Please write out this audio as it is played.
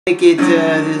Make it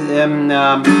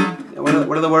what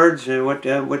are the words?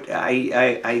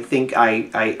 I think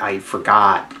I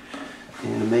forgot.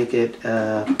 I'm gonna make it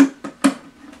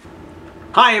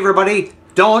Hi everybody,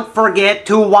 don't forget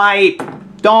to wipe.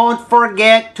 Don't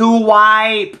forget to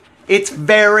wipe. It's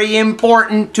very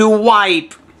important to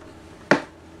wipe.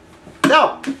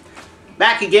 So,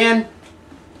 back again.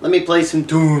 Let me play some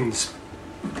tunes.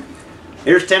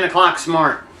 Here's 10 o'clock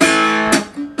smart.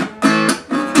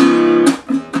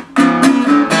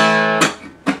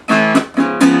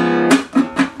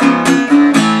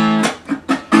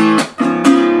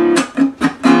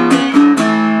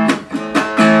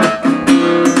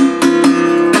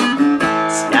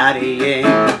 Studying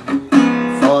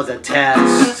for the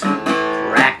test,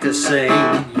 practicing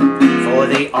for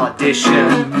the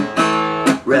audition,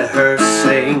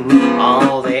 rehearsing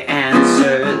all the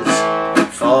answers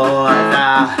for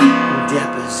the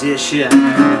deposition.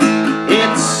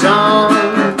 It's on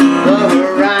the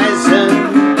horizon,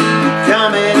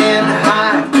 coming in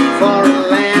hot for a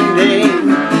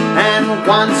landing, and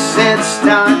once it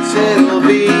starts it'll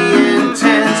be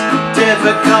intense,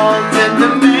 difficult and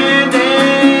demanding.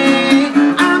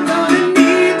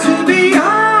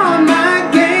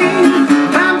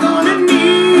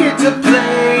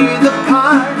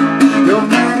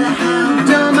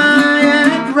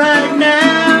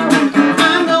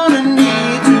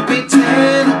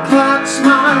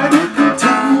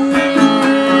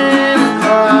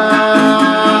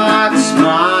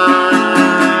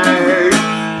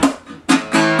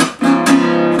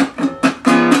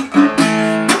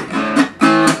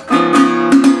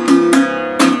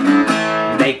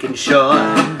 Making sure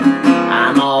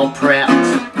I'm all prepped.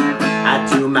 I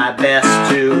do my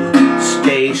best to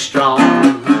stay strong.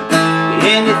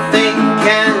 Anything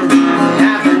can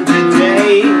happen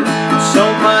today.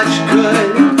 So much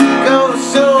could go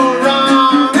so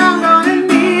wrong. I'm gonna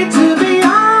need to be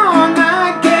on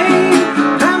my game.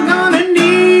 I'm gonna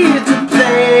need to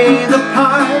play the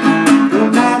part. No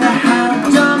matter how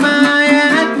dumb I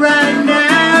act right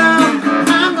now,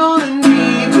 I'm gonna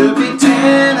need to be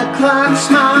 10 o'clock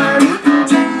smart.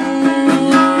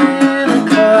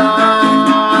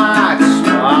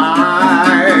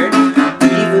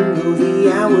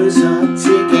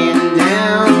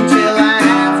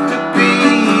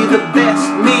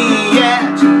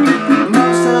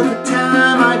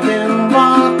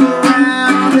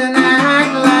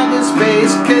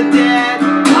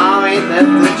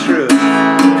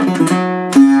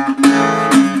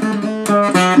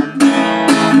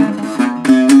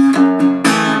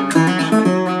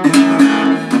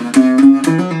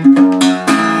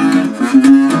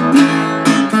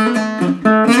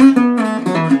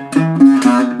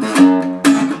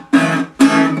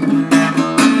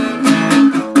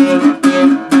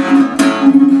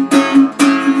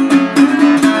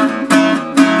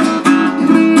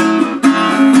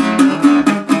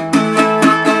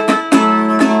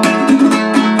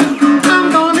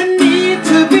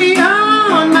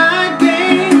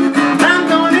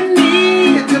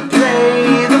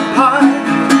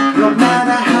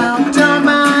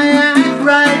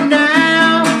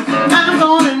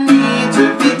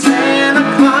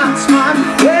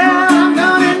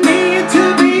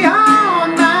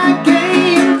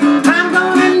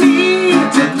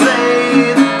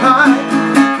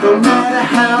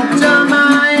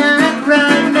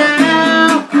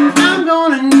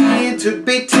 To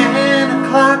be 10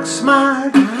 o'clock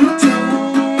smart, 10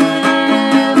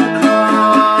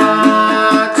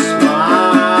 o'clock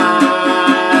smart.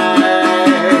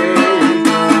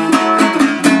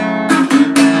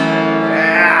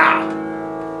 Yeah.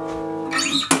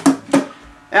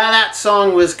 Now that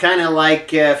song was kind of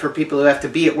like for people who have to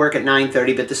be at work at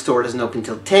 9:30, but the store doesn't open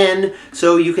till 10,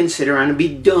 so you can sit around and be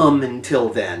dumb until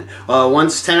then.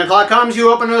 Once 10 o'clock comes,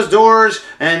 you open those doors,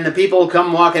 and the people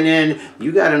come walking in.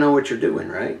 You got to know what you're doing,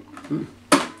 right?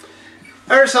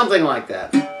 Or something like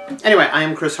that. Anyway, I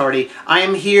am Chris Hardy. I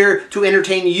am here to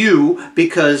entertain you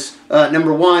because,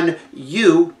 number one,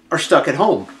 you are stuck at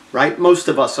home, right? Most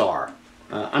of us are.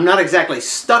 I'm not exactly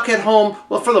stuck at home.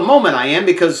 Well, for the moment I am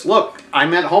because, look,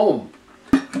 I'm at home.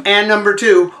 And number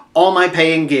two, all my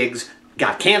paying gigs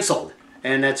got canceled.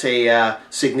 And that's a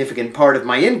significant part of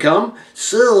my income.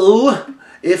 So,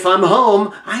 if I'm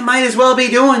home, I might as well be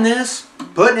doing this.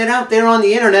 Putting it out there on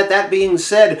the internet. That being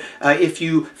said, if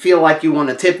you feel like you want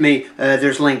to tip me,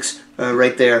 there's links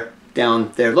right there,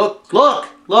 down there. Look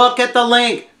at the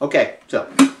link. Okay, so,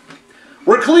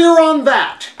 we're clear on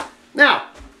that. Now,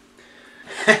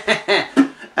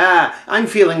 I'm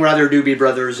feeling rather Doobie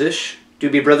Brothers-ish.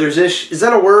 Doobie Brothers-ish? Is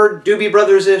that a word? Doobie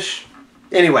Brothers-ish?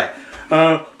 Anyway,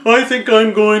 I think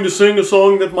I'm going to sing a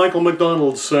song that Michael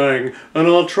McDonald sang, and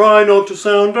I'll try not to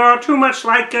sound too much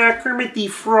like Kermit the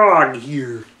Frog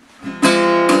here.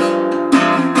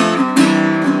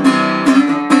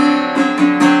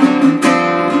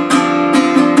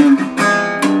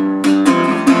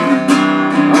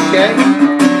 Okay.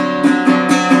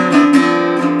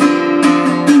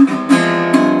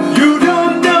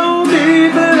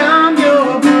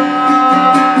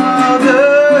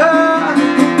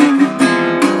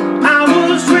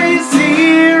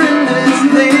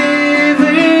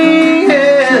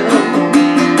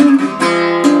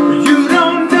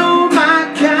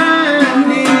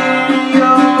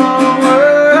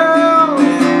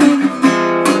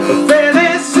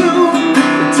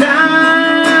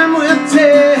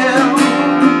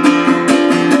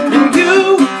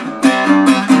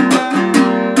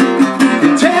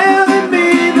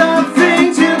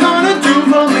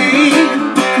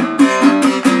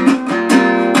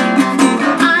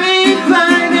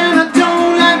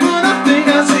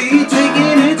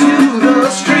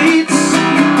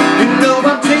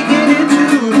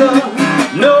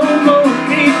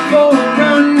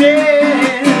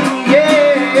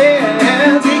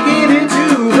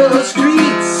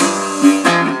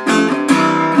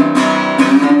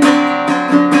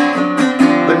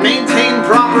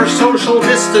 Social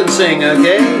distancing,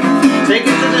 okay? Take it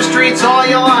to the streets all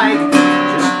you like.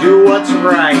 Just do what's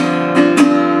right.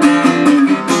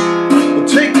 Well,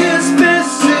 take this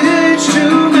message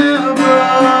to my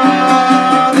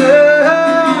brother.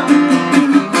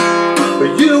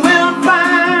 You will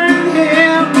find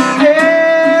him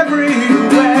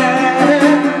everywhere.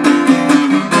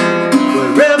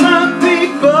 Wherever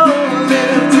people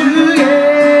live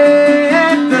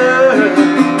together.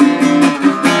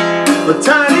 But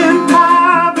time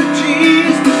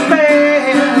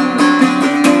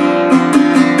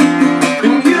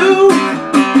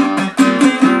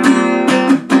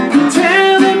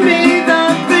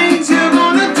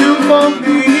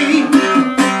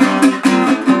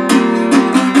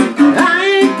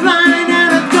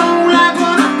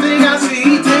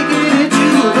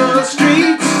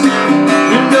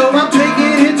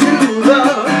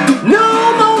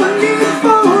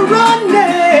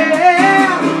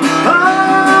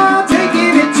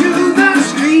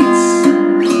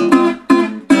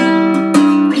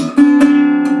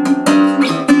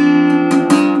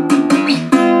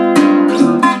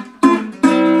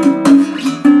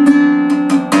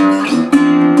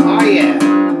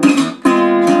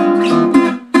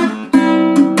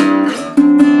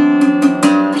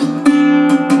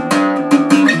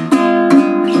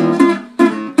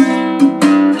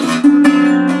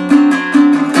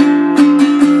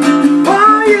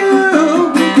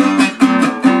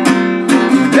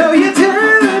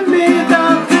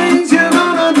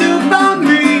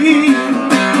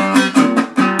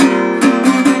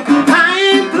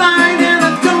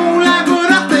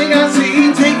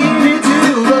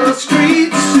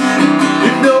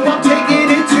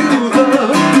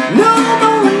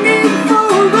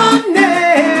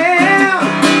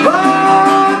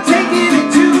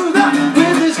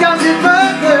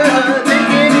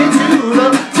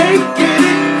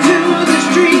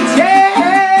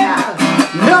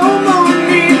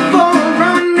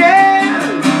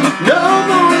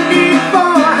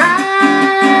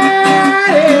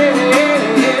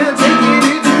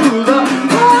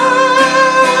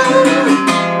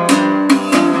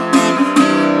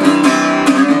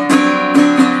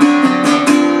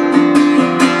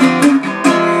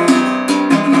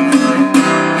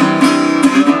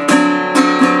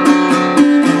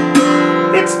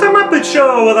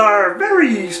Show with our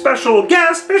very special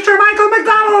guest, Mr. Michael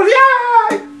McDonald.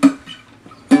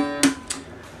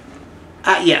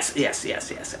 Yay! Yes.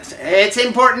 It's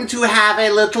important to have a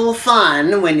little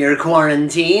fun when you're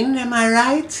quarantined, am I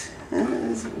right?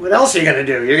 What else are you gonna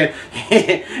do?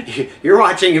 You're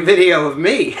watching a video of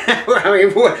me. I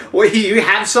mean, what, you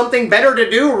have something better to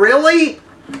do, really?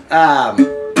 Yeah,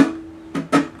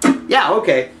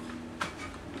 okay.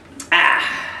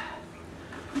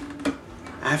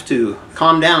 I have to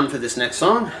calm down for this next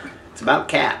song. It's about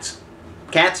cats.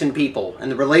 Cats and people,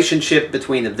 and the relationship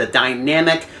between them. The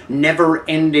dynamic,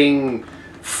 never-ending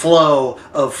flow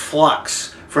of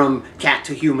flux from cat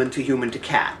to human to human to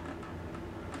cat.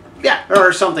 Yeah,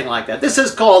 or something like that. This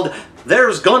is called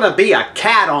There's Gonna Be a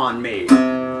Cat on Me.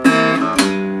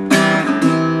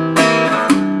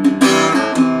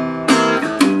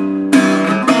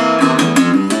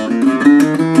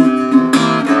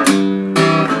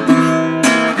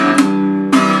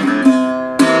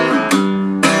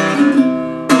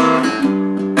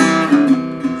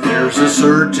 There's a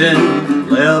certain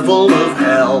level of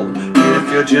hell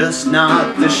you're just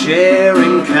not the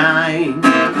sharing kind.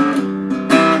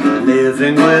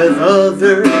 Living with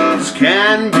others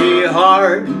can be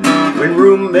hard when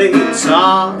roommates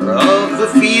are of the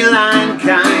feline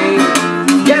kind.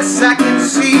 Yes, I can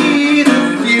see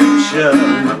the future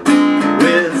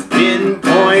with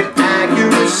pinpoint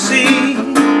accuracy.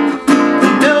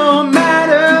 No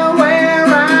matter where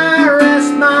I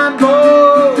rest my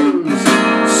bones,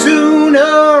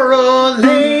 sooner or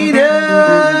later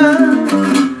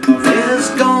there's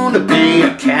gonna be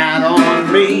a cat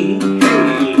on me.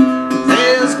 Hey,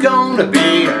 there's gonna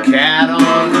be a cat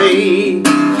on me.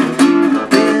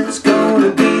 There's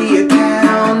gonna be a cat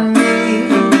on me.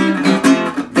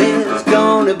 There's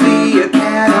gonna be a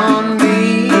cat on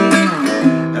me.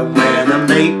 And when I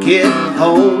make it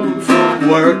home from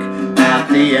work at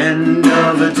the end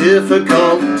of a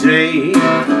difficult day,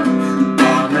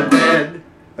 on a bed,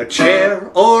 a chair,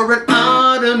 or an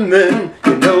ottoman,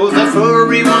 you know the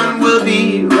furry one will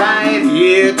be right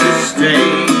here to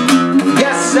stay.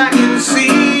 Yes, I can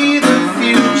see the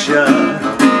future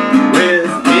with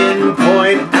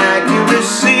pinpoint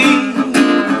accuracy.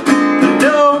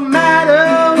 No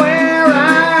matter where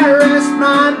I rest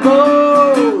my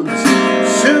bones,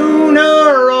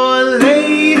 sooner or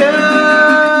later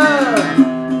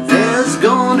there's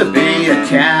gonna be a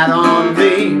cat on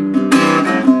me.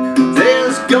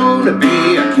 There's gonna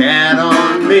be a cat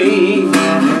on me.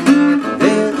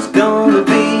 There's gonna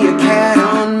be a cat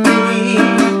on me.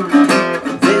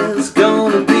 There's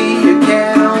gonna be a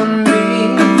cat on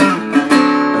me.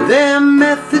 Their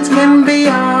methods can be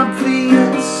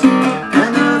obvious,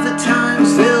 and other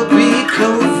times they'll be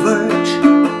covert.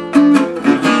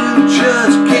 You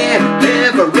just can't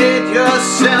ever rid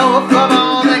yourself of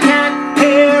all the cat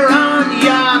hair on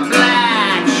your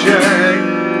black shirt.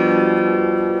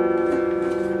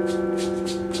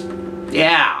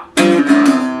 Yeah.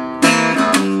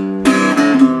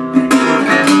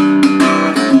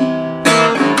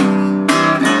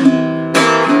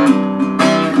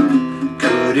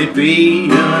 Could it be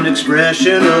an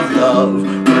expression of love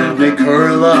when they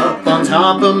curl up on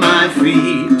top of my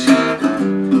feet?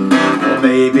 Or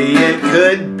maybe it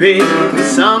could be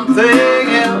something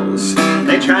else.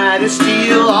 They try to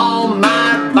steal all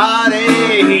my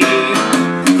body.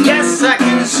 Yes, I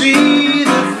can see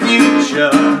the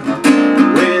future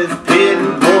with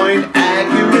pinpoint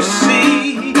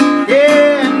accuracy.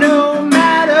 Yeah, no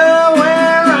matter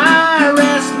where I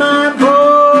rest my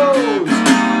bones,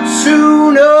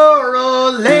 sooner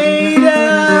or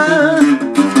later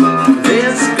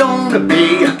there's gonna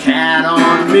be a cat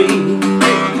on me.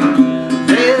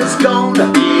 There's gonna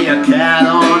be a cat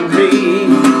on me.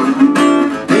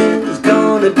 There's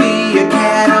gonna be a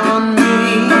cat on me.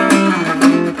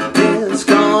 There's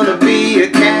gonna be a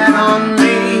cat on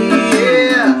me.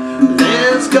 Yeah,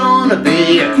 there's gonna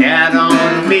be a cat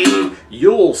on me.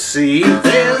 You'll see,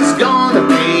 there's gonna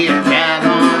be a cat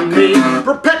on me.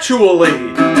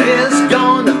 Perpetually, there's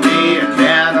gonna be a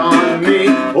cat on me.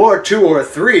 Or two or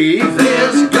three,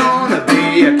 there's gonna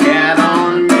be a cat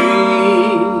on me.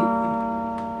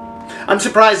 I'm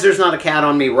surprised there's not a cat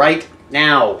on me right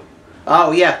now.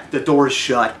 Oh yeah, the door's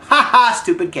shut. Ha ha,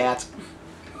 stupid cats.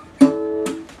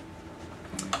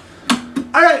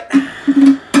 Alright.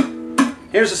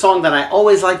 Here's a song that I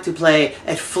always like to play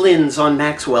at Flynn's on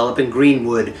Maxwell up in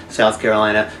Greenwood, South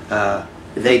Carolina.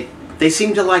 They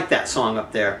seem to like that song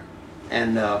up there.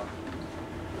 And, well,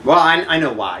 I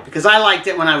know why. Because I liked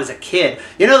it when I was a kid.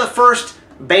 You know, the first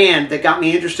band that got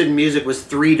me interested in music was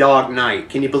Three Dog Night.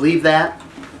 Can you believe that?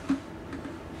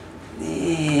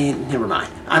 Never mind.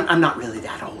 I'm not really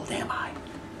that old, am I?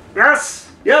 Yes,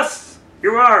 yes,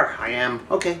 you are. I am.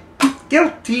 Okay.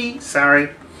 Guilty. Sorry.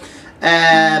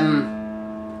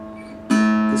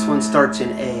 This one starts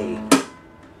in A.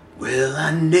 Well,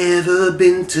 I never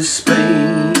been to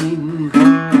Spain,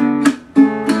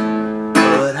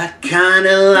 but I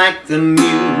kinda like the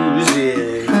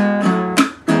music.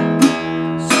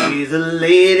 See, the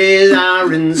ladies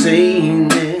are insane,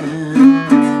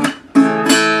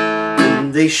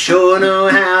 and they sure know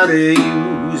how to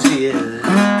use it.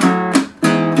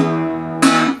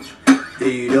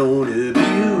 They don't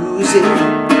abuse it,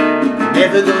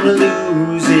 never gonna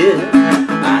lose it.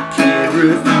 I can't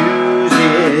refuse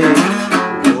it.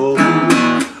 Oh,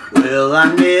 well,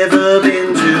 I've never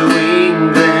been to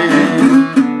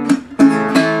England,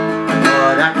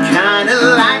 but I kinda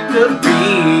like the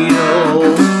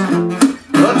Beatles.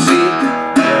 Oopsie,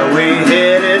 yeah, we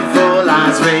headed for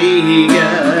Las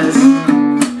Vegas.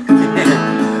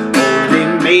 Only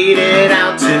made it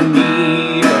out to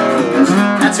Needles.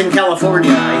 That's in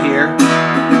California, I hear.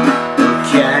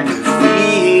 Can you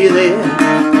feel it?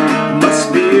 Must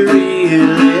be real.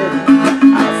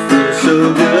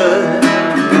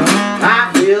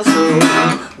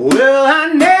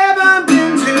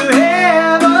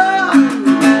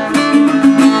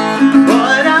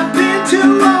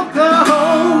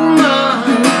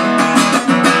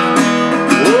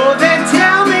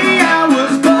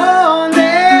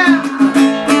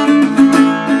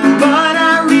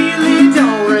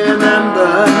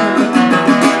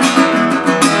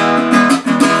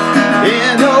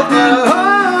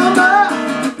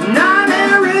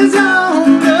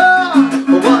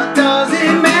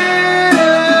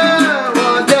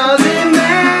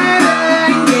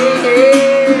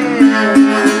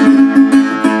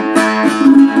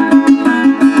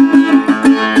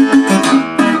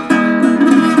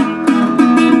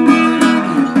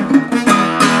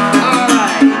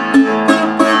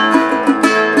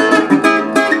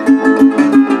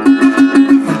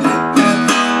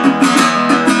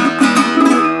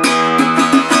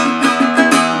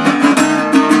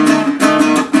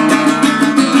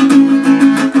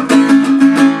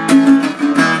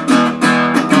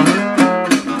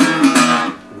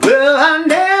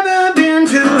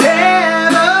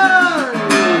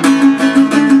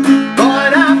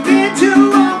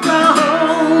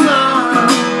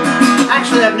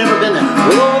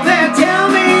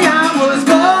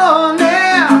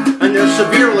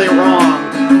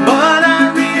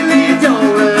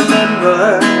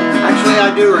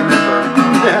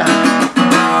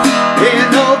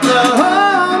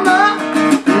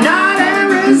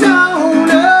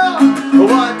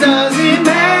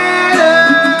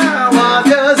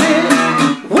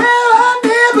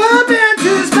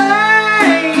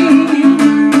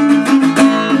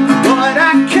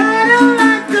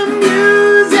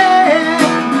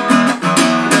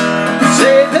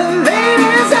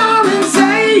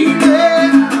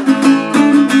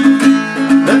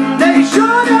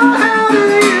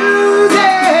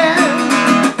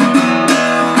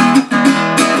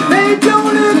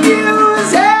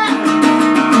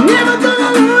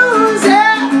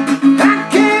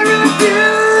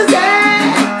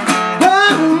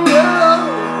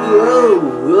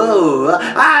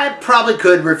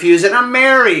 could refuse it. I'm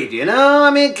married, you know? I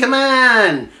mean, come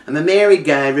on. I'm a married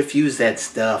guy. Refuse that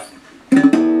stuff.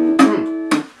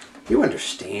 You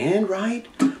understand, right?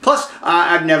 Plus,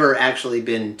 I've never actually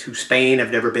been to Spain.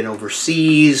 I've never been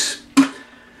overseas.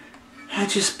 I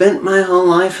just spent my whole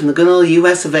life in the good old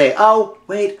US of A. Oh,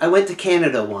 wait, I went to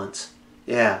Canada once.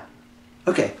 Yeah.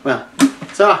 Okay, well,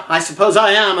 so I suppose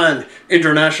I am an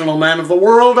international man of the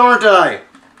world, aren't I?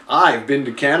 I've been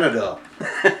to Canada.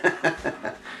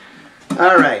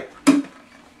 All right.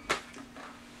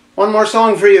 One more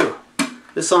song for you.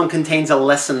 This song contains a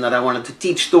lesson that I wanted to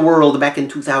teach the world back in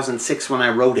 2006 when I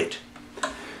wrote it.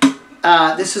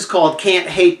 This is called Can't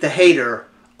Hate the Hater,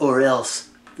 or else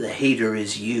the hater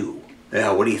is you.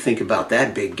 Yeah, what do you think about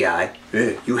that, big guy?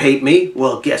 You hate me?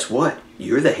 Well, guess what?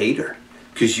 You're the hater.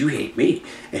 Because you hate me.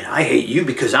 And I hate you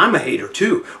because I'm a hater,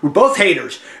 too. We're both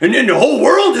haters. And then the whole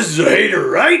world is a hater,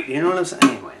 right? You know what I'm saying?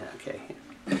 Anyway, okay.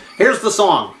 Here's the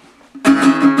song.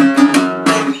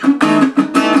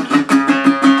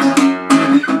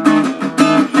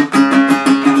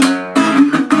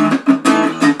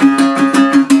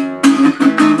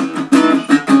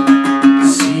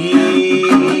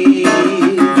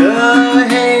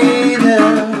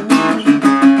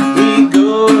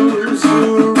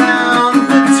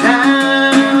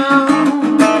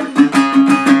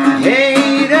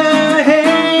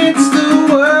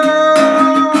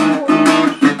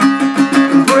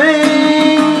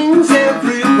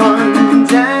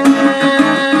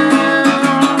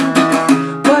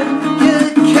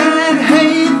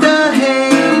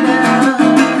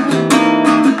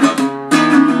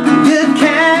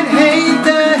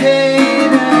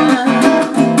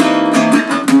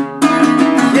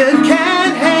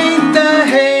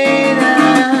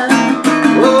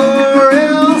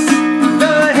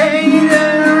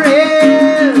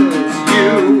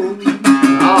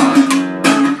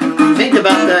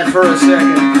 For a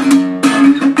second.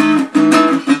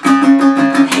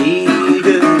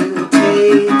 Hater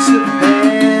takes a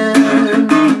pen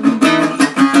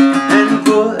and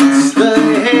puts the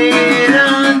hate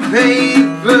on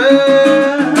paper,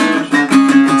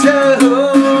 to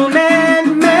whom it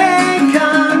may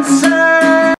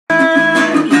concern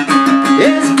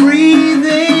is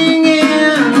breathing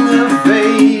in the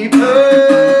vapor.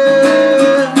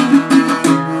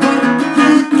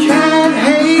 You can't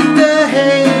hate the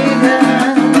hate.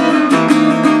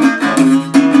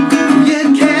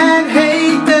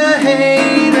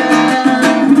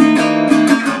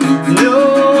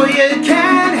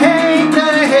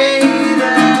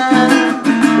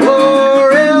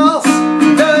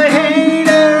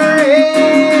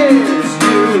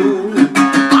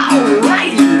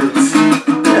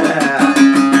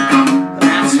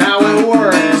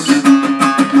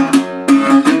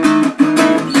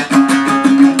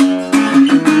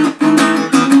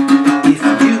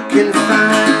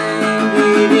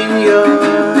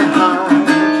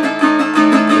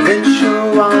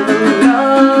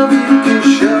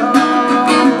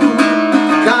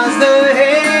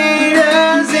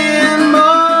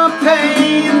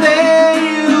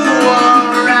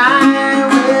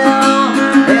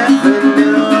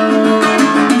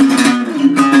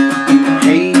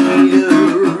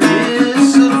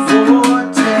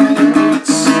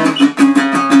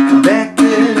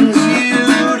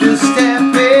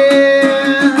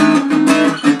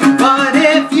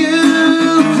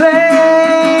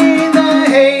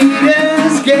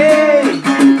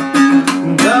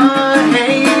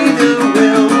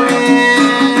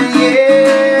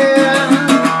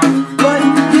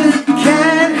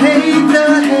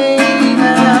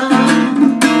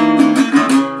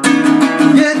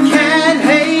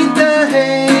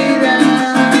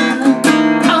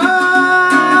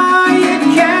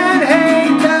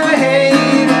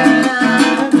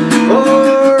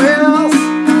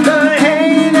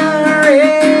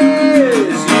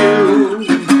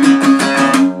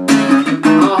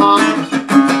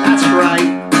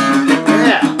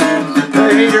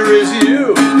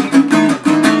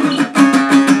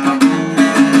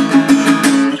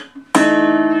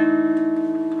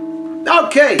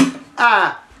 Okay,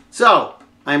 so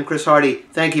I'm Chris Hardy.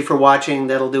 Thank you for watching.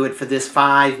 That'll do it for this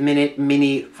 5-minute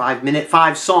mini, 5 minute,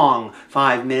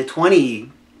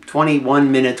 20,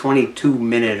 21 minute, 22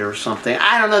 minute or something.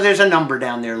 I don't know, there's a number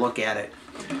down there, look at it.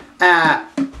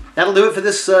 That'll do it for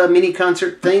this mini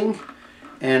concert thing.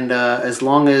 And as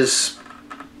long as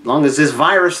this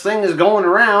virus thing is going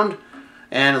around,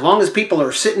 and as long as people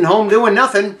are sitting home doing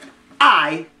nothing,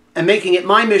 I am making it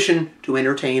my mission to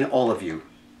entertain all of you.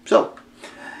 So,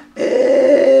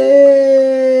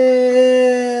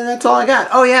 that's all I got.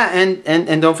 Oh yeah,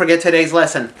 and don't forget today's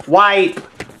lesson. Wipe.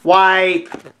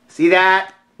 See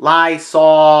that?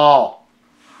 Lysol.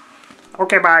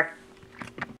 Okay, bye.